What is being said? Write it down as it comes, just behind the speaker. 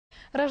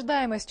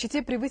Рождаемость в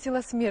Чите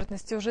превысила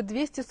смертность. Уже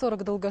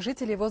 240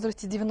 долгожителей в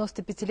возрасте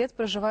 95 лет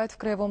проживают в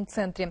краевом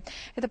центре.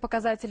 Это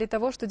показатели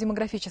того, что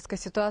демографическая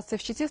ситуация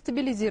в Чите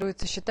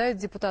стабилизируется, считают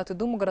депутаты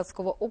Думы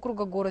городского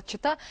округа город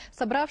Чита,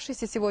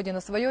 собравшиеся сегодня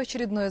на свое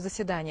очередное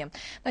заседание.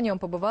 На нем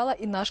побывала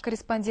и наш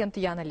корреспондент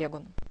Яна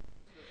Легун.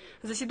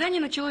 Заседание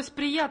началось с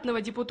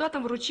приятного.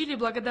 Депутатам вручили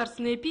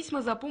благодарственные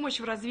письма за помощь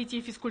в развитии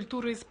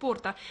физкультуры и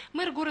спорта.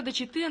 Мэр города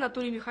Читы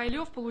Анатолий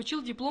Михайлов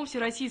получил диплом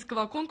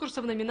всероссийского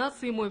конкурса в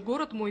номинации «Мой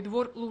город, мой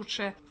двор.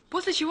 Лучшее».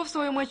 После чего в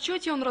своем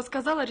отчете он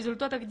рассказал о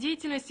результатах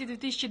деятельности в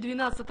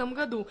 2012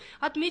 году.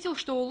 Отметил,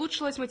 что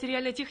улучшилась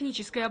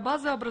материально-техническая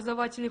база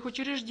образовательных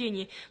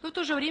учреждений. Но в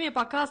то же время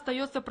пока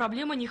остается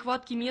проблема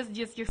нехватки мест в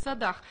детских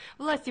садах.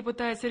 Власти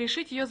пытаются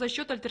решить ее за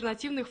счет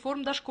альтернативных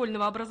форм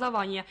дошкольного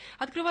образования.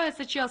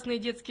 Открываются частные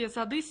детские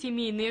сады,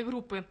 семейные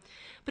группы.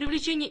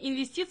 Привлечение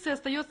инвестиций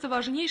остается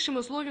важнейшим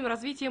условием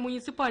развития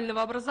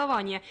муниципального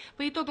образования.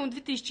 По итогам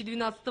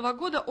 2012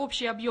 года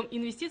общий объем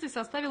инвестиций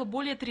составил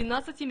более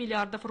 13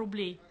 миллиардов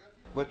рублей.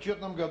 В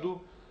отчетном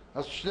году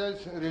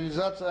осуществлялась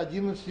реализация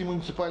 11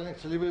 муниципальных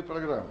целевых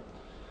программ.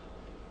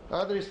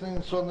 Адресная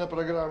инвестиционная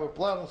программа,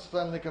 план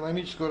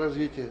социально-экономического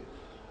развития.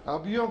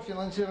 Объем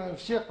финансирования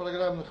всех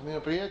программных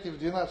мероприятий в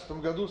 2012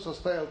 году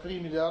составил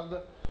 3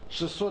 миллиарда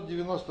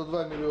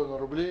 692 миллиона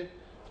рублей,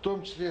 в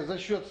том числе за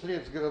счет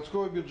средств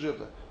городского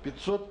бюджета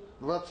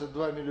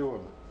 522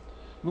 миллиона.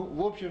 Ну,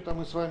 в общем-то,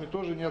 мы с вами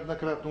тоже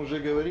неоднократно уже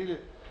говорили,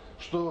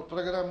 что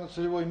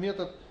программно-целевой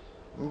метод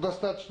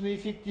достаточно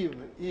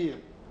эффективный, и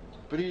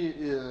при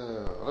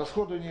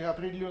расходовании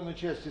определенной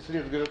части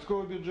средств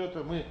городского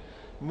бюджета мы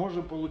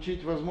можем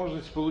получить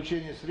возможность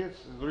получения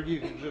средств из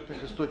других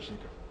бюджетных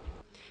источников.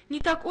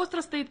 Не так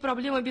остро стоит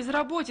проблема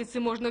безработицы,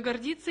 можно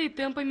гордиться и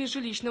темпами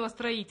жилищного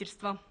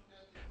строительства.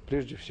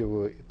 Прежде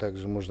всего,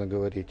 также можно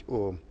говорить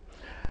о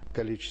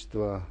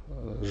количестве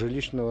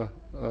жилищного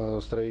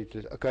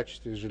строительства, о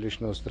качестве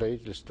жилищного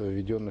строительства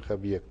введенных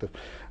объектов.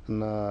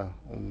 На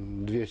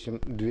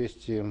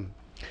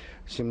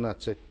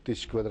 217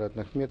 тысяч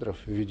квадратных метров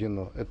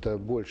введено. Это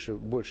больше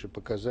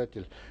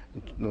показатель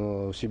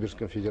в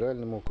Сибирском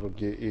федеральном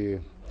округе и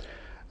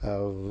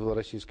в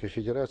Российской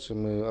Федерации.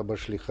 Мы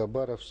обошли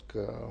Хабаровск,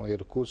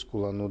 Иркутск,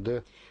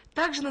 Улан-Удэ.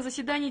 Также на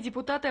заседании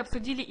депутаты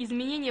обсудили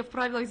изменения в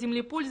правилах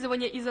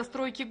землепользования и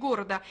застройки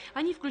города.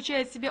 Они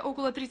включают в себя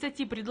около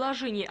 30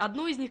 предложений.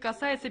 Одно из них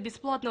касается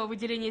бесплатного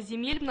выделения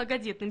земель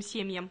многодетным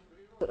семьям.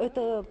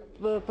 Это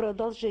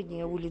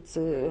продолжение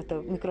улицы, это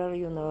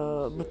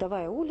микрорайона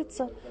Бытовая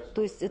улица,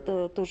 то есть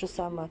это то же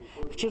самое.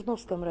 В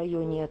Черновском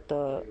районе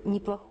это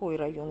неплохой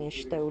район, я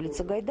считаю,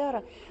 улица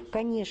Гайдара.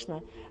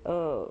 Конечно,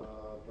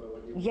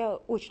 я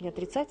очень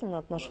отрицательно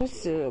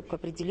отношусь к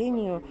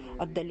определению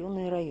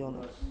отдаленные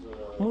районы.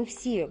 Мы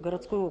все,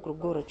 городской округ,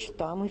 город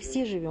Чита, мы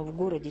все живем в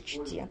городе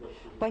Чите.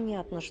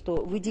 Понятно, что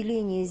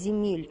выделение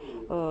земель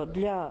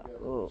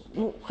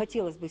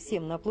хотелось бы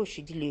всем на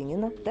площади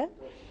Ленина, да?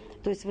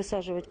 То есть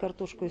высаживать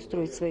картошку и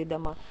строить свои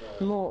дома.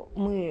 Но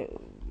мы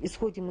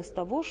исходим из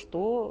того,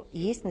 что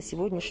есть на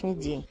сегодняшний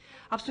день.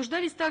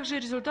 Обсуждались также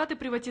результаты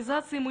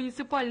приватизации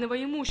муниципального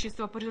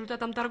имущества. По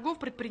результатам торгов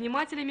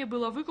предпринимателями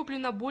было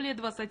выкуплено более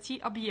 20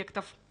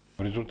 объектов.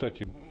 В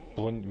результате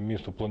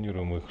вместо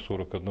планируемых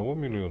 41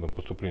 миллиона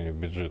поступления в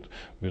бюджет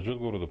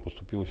города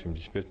поступило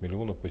 75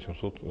 миллионов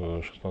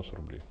 816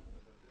 рублей.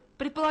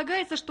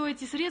 Предполагается, что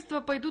эти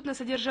средства пойдут на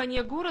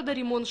содержание города,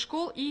 ремонт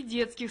школ и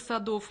детских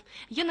садов.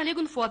 Яна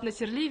Легун,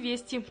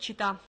 Вести, Чита.